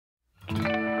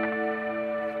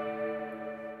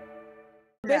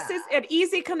This is an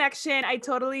easy connection. I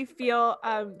totally feel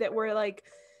that we're like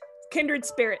kindred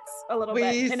spirits a little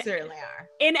bit. We certainly are.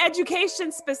 In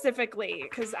education specifically,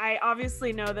 because I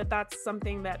obviously know that that's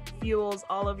something that fuels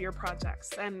all of your projects,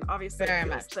 and obviously Very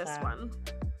fuels much this so. one.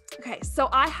 Okay, so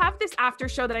I have this after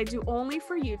show that I do only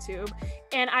for YouTube,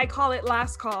 and I call it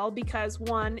Last Call because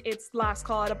one, it's last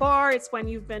call at a bar. It's when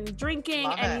you've been drinking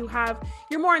and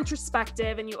you're more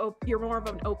introspective and you're more of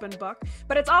an open book.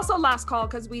 But it's also last call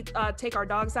because we take our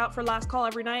dogs out for last call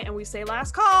every night, and we say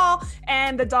last call,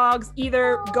 and the dogs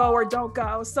either go or don't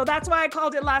go. So that's why I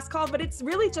called it Last Call. But it's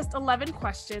really just 11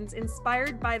 questions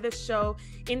inspired by the show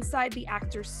Inside the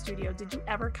Actor's Studio. Did you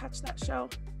ever catch that show?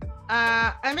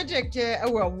 I'm addicted,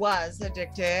 or was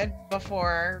addicted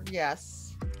before,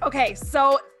 yes. Okay,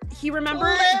 so he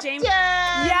remembered James.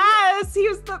 Yes, he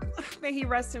was may he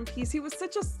rest in peace. He was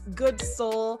such a good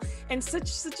soul and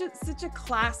such a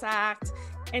class act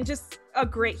and just a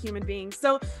great human being.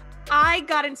 So I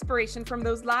got inspiration from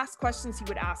those last questions he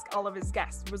would ask all of his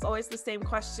guests. It was always the same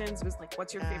questions. It was like,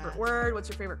 what's your favorite word? What's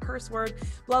your favorite curse word?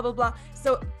 Blah, blah, blah.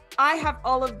 So I have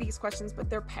all of these questions, but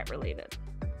they're pet related.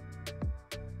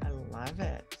 Love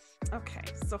it. Okay,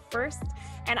 so first,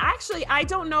 and actually, I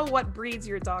don't know what breeds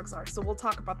your dogs are, so we'll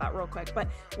talk about that real quick, but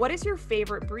what is your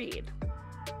favorite breed?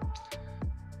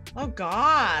 Oh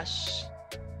gosh.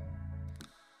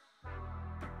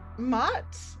 Mutt.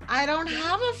 I don't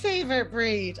have a favorite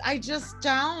breed. I just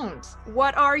don't.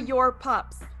 What are your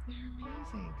pups? They're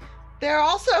amazing. They're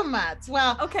also mutts.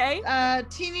 Well, okay.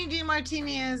 Teeny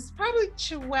DeMartini is probably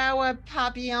Chihuahua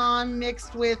Papillon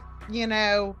mixed with,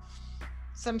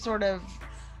 some sort of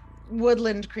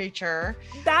woodland creature.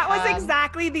 That was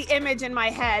exactly the image in my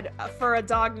head for a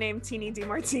dog named Teeny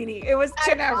DeMartini. It was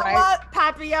Chihuahua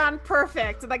Papillon,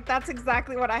 perfect. Like that's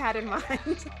exactly what I had in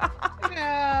mind.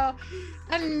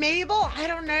 And Mabel, I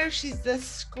don't know. She's the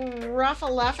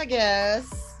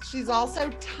Scruffaluffagus. She's also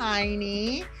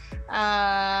tiny,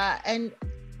 and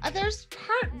there's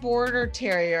part border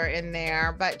terrier in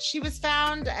there, but she was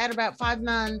found at about 5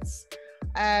 months.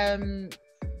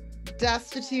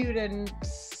 Destitute and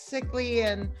sickly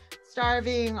and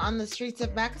starving on the streets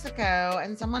of Mexico,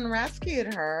 and someone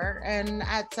rescued her, and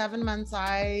at 7 months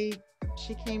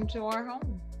she came to our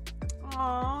home.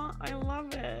 Aw, I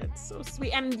love it. So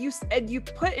sweet. And you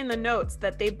put in the notes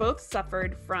that they both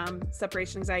suffered from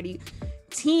separation anxiety.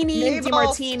 Teeny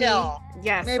DeMartini.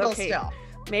 Yes. Mabel still.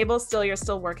 Mabel still, you're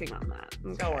still working on that.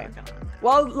 Okay. Still working on that.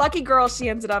 Well, lucky girl, she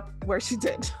ended up where she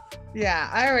did. Yeah,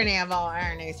 I already have all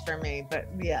ironies for me, but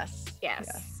yes.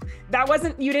 That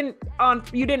wasn't, you didn't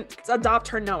adopt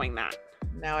her knowing that.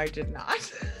 No, I did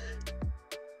not.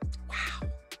 Wow.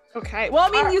 Okay. Well,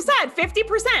 I mean, you said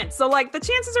 50%. So like the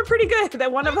chances are pretty good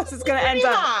that one of us is going to end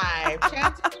up.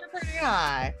 Chances are pretty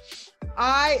high.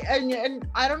 And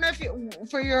I don't know if you,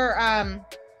 for your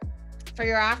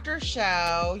after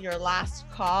show, your last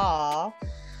call,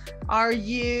 I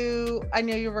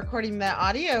know you're recording the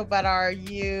audio, but are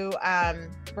you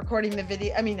recording the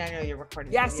video? I mean, I know you're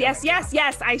recording the video.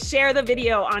 Yes. I share the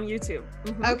video on YouTube.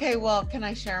 Mm-hmm. Okay, well, can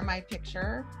I share my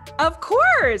picture? Of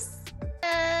course.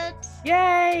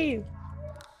 Yay.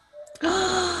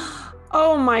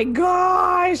 Oh my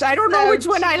gosh. I don't know which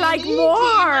one I like more.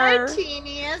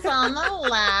 Martini is on the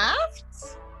left.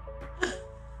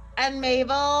 And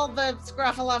Mabel, the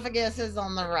Scruffaluffagus, is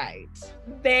on the right.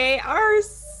 They are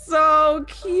so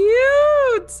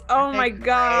cute. Oh my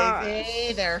god.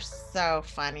 They're so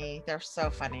funny. They're so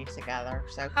funny together.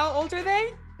 So how old are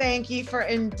they? Thank you for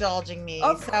indulging me.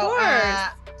 Of course.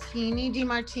 Teeny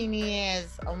DeMartini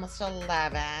is almost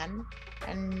 11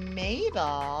 and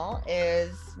Mabel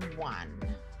is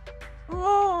 1.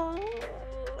 Oh.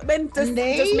 But does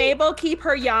Mabel keep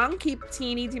her young? Keep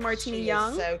Teeny DeMartini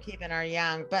young? So keeping her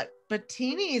young, but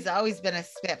Teeny's always been a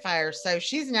spitfire, so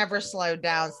she's never slowed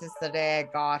down since the day I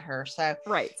got her. So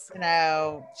right,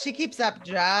 she keeps up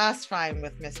just fine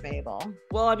with Miss Mabel.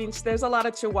 Well, I mean, there's a lot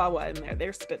of Chihuahua in there.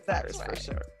 They're spitfires for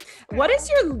sure. Yeah. What is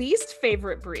your least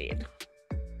favorite breed?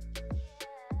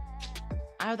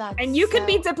 Oh, that's and you can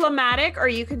be diplomatic, or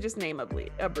you can just name a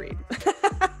breed.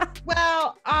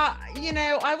 Well,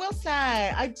 I will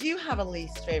say I do have a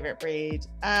least favorite breed,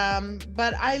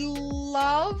 but I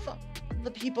love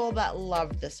the people that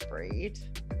love this breed.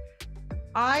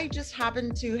 I just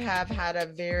happen to have had a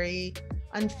very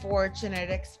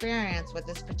unfortunate experience with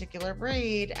this particular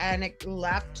breed, and it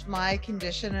left my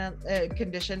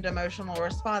conditioned emotional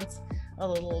response a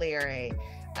little leery.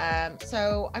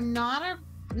 So I'm not a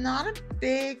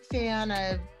big fan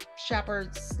of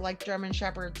shepherds, like German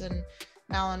shepherds and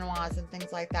Malinois and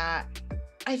things like that.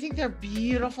 I think they're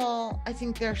beautiful. I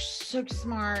think they're so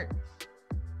smart.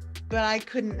 but I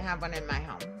couldn't have one in my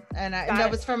home. And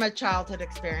that was from a childhood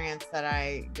experience that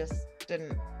I just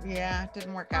didn't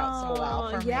work out so well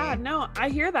for me. Yeah, no, I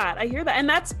hear that. And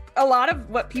that's a lot of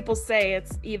what people say.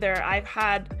 It's either I've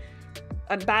had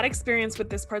a bad experience with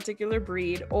this particular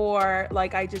breed, or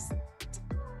like I don't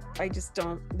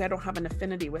have an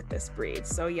affinity with this breed.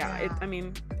 So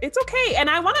it's okay. And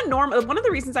I want to one of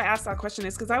the reasons I asked that question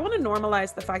is because I want to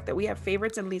normalize the fact that we have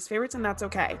favorites and least favorites, and that's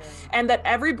okay. And that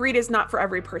every breed is not for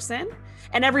every person,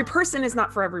 and every person is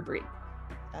not for every breed.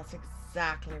 That's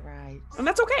exactly right. And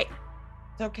that's okay.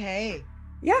 It's okay.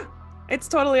 Yeah, it's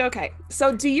totally okay.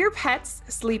 So do your pets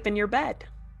sleep in your bed?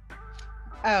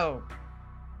 Oh,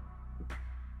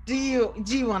 do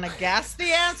you want to guess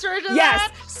the answer to that?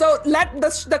 Yes. So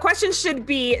the question should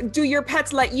be, do your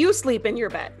pets let you sleep in your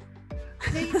bed?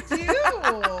 They do.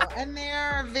 And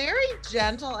they're very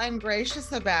gentle and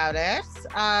gracious about it.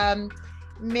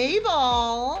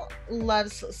 Mabel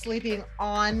loves sleeping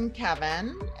on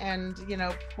Kevin, and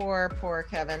poor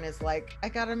Kevin is like, I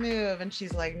gotta move, and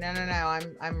she's like, no,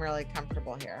 I'm really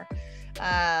comfortable here.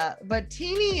 But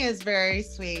Teeny is very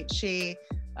sweet. She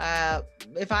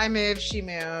if I move, she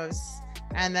moves,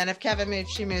 and then if Kevin moves,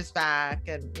 she moves back.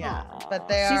 And but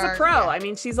she's a pro. I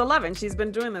mean, she's 11. She's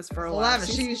been doing this for a while.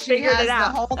 She has the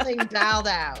whole thing dialed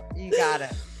out. You got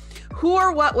it. Who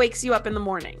or what wakes you up in the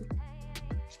morning?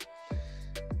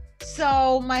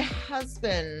 So my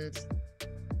husband.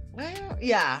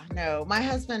 My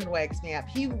husband wakes me up.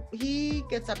 He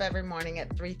gets up every morning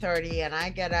at 3:30, and I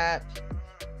get up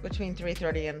between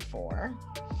 3:30 and 4.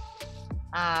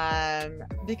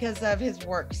 Because of his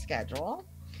work schedule,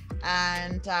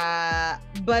 and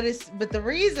but the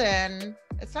reason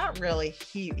it's not really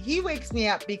he wakes me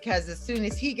up because as soon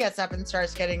as he gets up and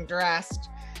starts getting dressed,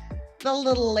 the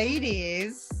little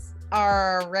ladies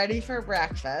are ready for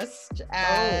breakfast,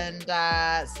 and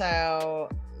so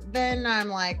then I'm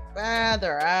like,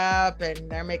 they're up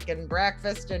and they're making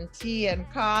breakfast and tea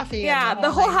and coffee. Yeah, the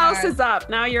whole house is up.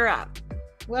 Now you're up.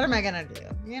 What am I gonna do?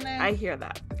 I hear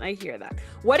that.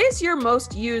 What is your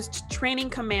most used training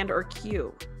command or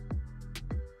cue?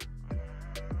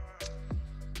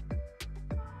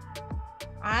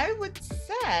 I would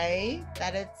say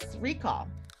that it's recall.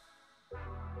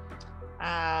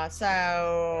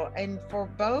 And for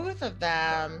both of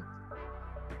them,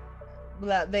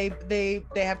 they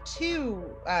have two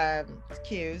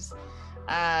cues.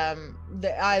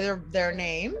 Either their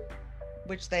name,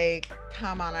 which they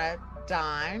come on a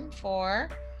dime for,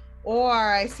 or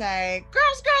I say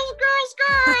girls,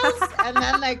 and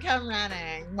then they come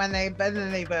running.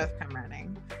 Then they both come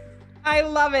running. I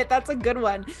love it. That's a good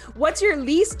one. What's your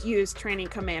least used training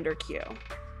command or cue?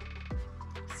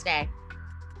 Stay.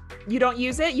 You don't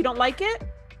use it? You don't like it?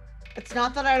 It's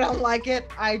not that I don't like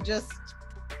it. I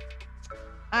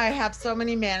have so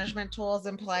many management tools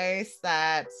in place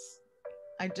that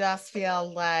I just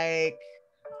feel like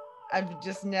I've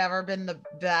just never been the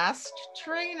best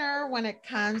trainer when it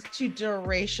comes to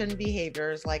duration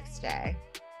behaviors like stay.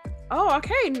 Oh,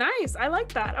 okay. Nice. I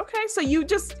like that. Okay. So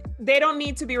they don't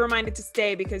need to be reminded to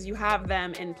stay because you have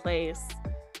them in place.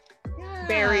 Yeah,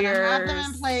 barriers. I have them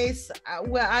in place,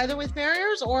 either with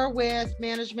barriers or with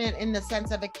management in the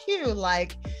sense of a cue,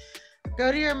 like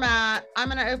go to your mat. I'm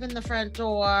going to open the front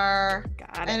door.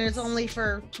 And it's only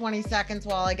for 20 seconds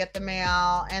while I get the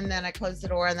mail. And then I close the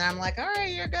door and then I'm like, all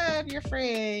right, you're good. You're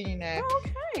free, Okay.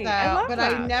 So, I love but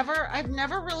that. I've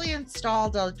never really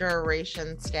installed a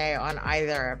duration stay on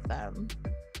either of them.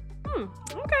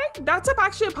 Okay. That's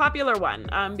actually a popular one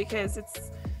because it's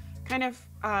kind of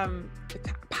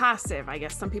passive. I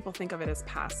guess some people think of it as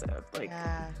passive. Like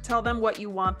tell them what you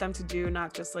want them to do,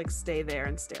 not just like stay there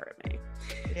and stare at me.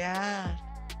 Yeah.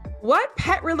 What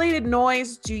pet related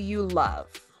noise do you love?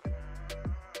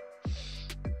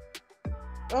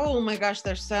 Oh my gosh,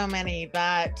 there's so many,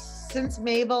 but since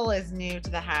Mabel is new to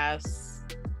the house,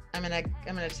 I'm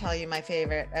gonna tell you my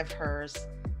favorite of hers.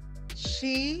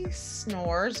 She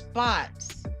snores, but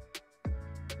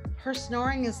her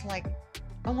snoring is like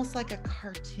almost like a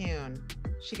cartoon.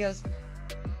 She goes,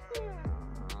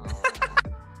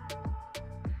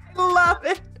 love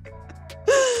it.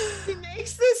 She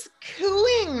makes this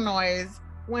cooing noise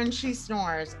when she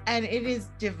snores, and it is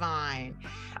divine.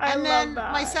 I love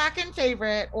that. My second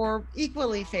favorite, or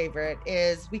equally favorite,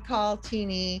 is we call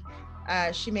Teeny.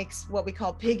 She makes what we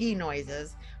call piggy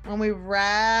noises. When we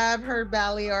rub her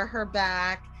belly or her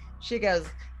back, she goes.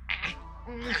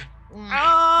 Oh,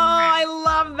 I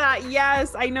love that.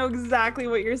 Yes, I know exactly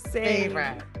what you're saying.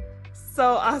 Favorite.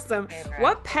 So awesome. Favorite.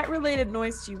 What pet related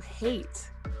noise do you hate?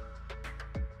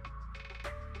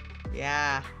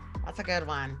 Yeah, that's a good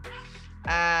one.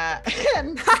 Teeny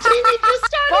just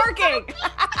started barking.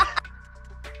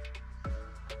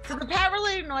 So the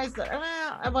pet-related noise that,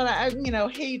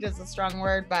 hate is a strong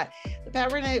word, but the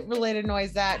pet-related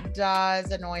noise that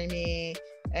does annoy me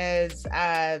is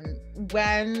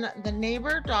when the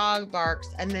neighbor dog barks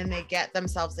and then they get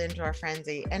themselves into a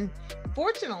frenzy. And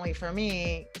fortunately for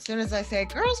me, as soon as I say,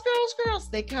 girls, girls, girls,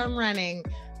 they come running.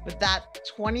 But that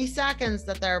 20 seconds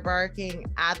that they're barking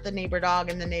at the neighbor dog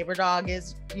and the neighbor dog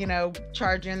is,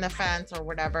 charging the fence or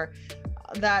whatever,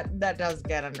 that does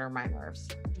get under my nerves.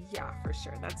 Yeah, for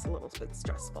sure. That's a little bit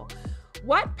stressful.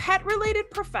 What pet-related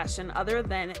profession other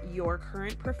than your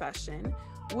current profession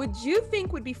would you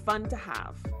think would be fun to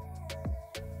have?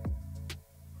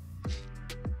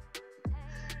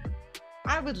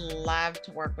 I would love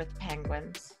to work with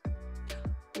penguins.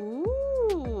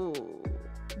 Ooh,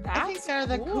 I think they're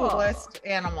the coolest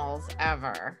animals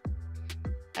ever.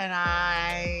 And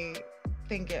I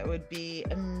think it would be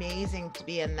amazing to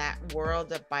be in that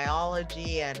world of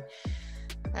biology and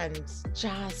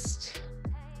just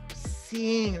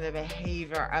seeing the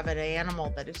behavior of an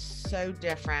animal that is so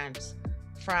different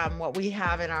from what we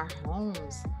have in our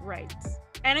homes. Right.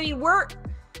 And I mean, we're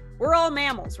all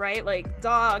mammals, right? Like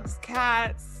dogs,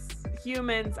 cats,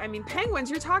 humans. I mean, penguins,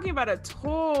 you're talking about a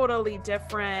totally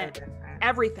different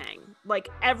everything. Like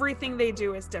everything they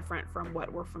do is different from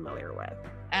what we're familiar with.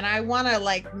 And I want to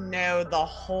know the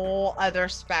whole other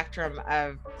spectrum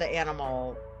of the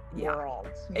animal world.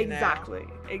 Exactly.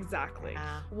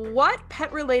 Yeah. What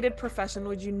pet-related profession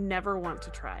would you never want to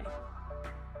try?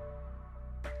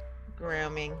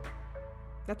 Grooming.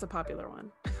 That's a popular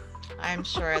one. I'm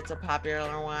sure it's a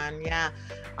popular one. Yeah.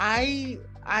 I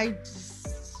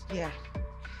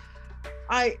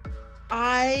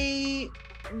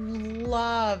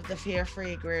love the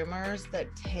fear-free groomers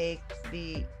that take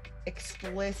the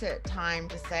explicit time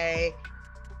to say,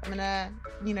 I'm gonna,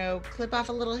 clip off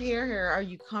a little hair here. Are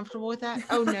you comfortable with that?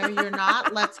 Oh, no, you're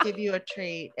not. Let's give you a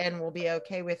treat and we'll be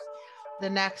okay with the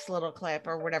next little clip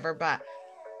or whatever. But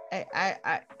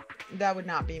I that would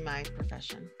not be my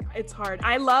profession. It's hard.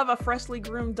 I love a freshly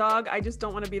groomed dog. I just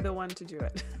don't want to be the one to do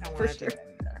it. I don't want to do it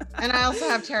either. And I also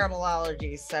have terrible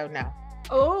allergies, so no.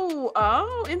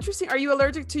 Oh, interesting. Are you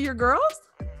allergic to your girls?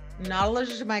 Not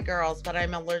allergic to my girls, but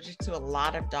I'm allergic to a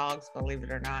lot of dogs, believe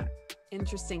it or not.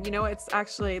 Interesting. It's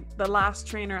actually the last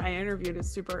trainer I interviewed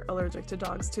is super allergic to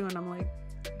dogs too. And I'm like,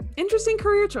 interesting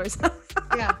career choice.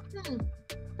 Yeah.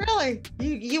 Really?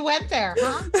 You went there,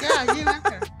 huh? Yeah, you went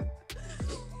there.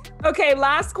 Okay,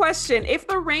 last question. If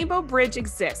the Rainbow Bridge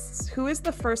exists, who is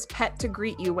the first pet to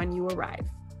greet you when you arrive?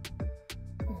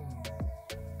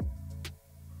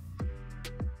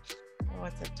 Oh,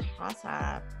 it's a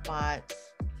toss-up, but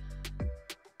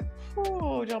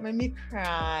don't make me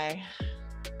cry.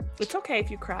 It's okay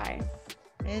if you cry.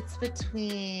 It's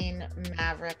between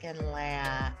Maverick and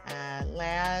Leia.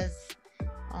 Leia's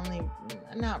only,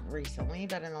 not recently,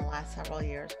 but in the last several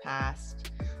years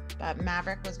past. But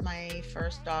Maverick was my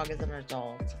first dog as an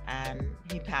adult, and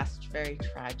he passed very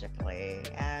tragically.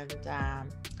 And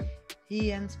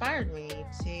he inspired me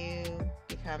to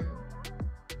become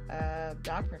a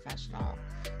dog professional,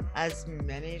 as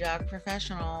many dog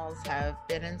professionals have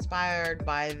been inspired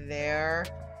by their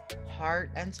heart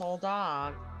and soul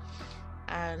dog.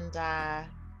 And I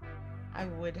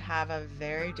would have a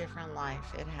very different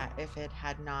life if it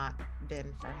had not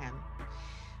been for him.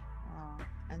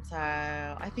 And so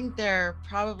I think they're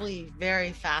probably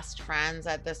very fast friends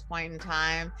at this point in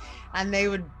time, and they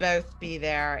would both be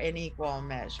there in equal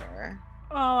measure.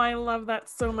 Oh, I love that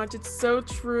so much. It's so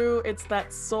true. It's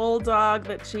that soul dog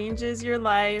that changes your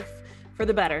life for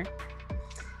the better,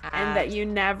 and that you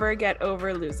never get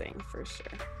over losing, for sure.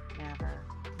 Never.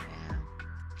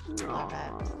 Yeah. Love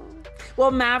it.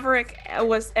 Well, Maverick and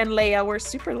Leia, we're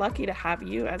super lucky to have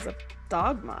you as a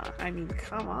dogma. I mean,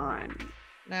 come on.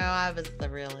 No, I was the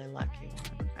really lucky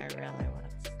one. I really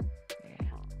was.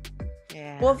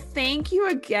 Yeah. Well, thank you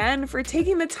again for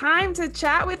taking the time to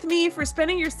chat with me, for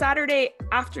spending your Saturday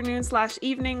afternoon /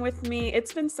 evening with me.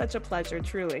 It's been such a pleasure,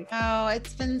 truly. Oh,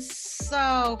 it's been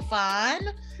so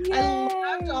fun. Yay. I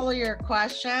loved all of your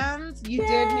questions. You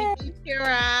did make me tear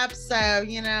up. So,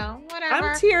 whatever.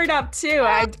 I'm teared up too.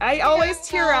 I always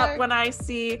tear up when I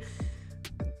see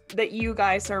that you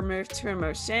guys are moved to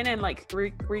emotion, and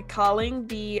recalling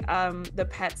the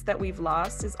pets that we've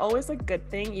lost is always a good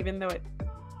thing, even though it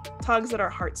tugs at our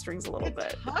heartstrings a little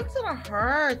bit. Tugs at our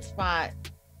hearts, but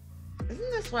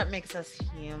isn't this what makes us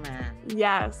human?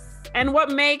 Yes. And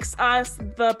what makes us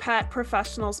the pet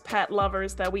professionals, pet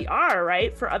lovers that we are,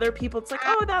 right? For other people, it's like,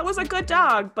 oh, that was a good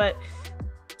dog. But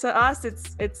to us,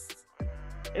 it's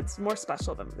more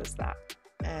special than just that.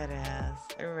 It is.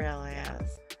 It really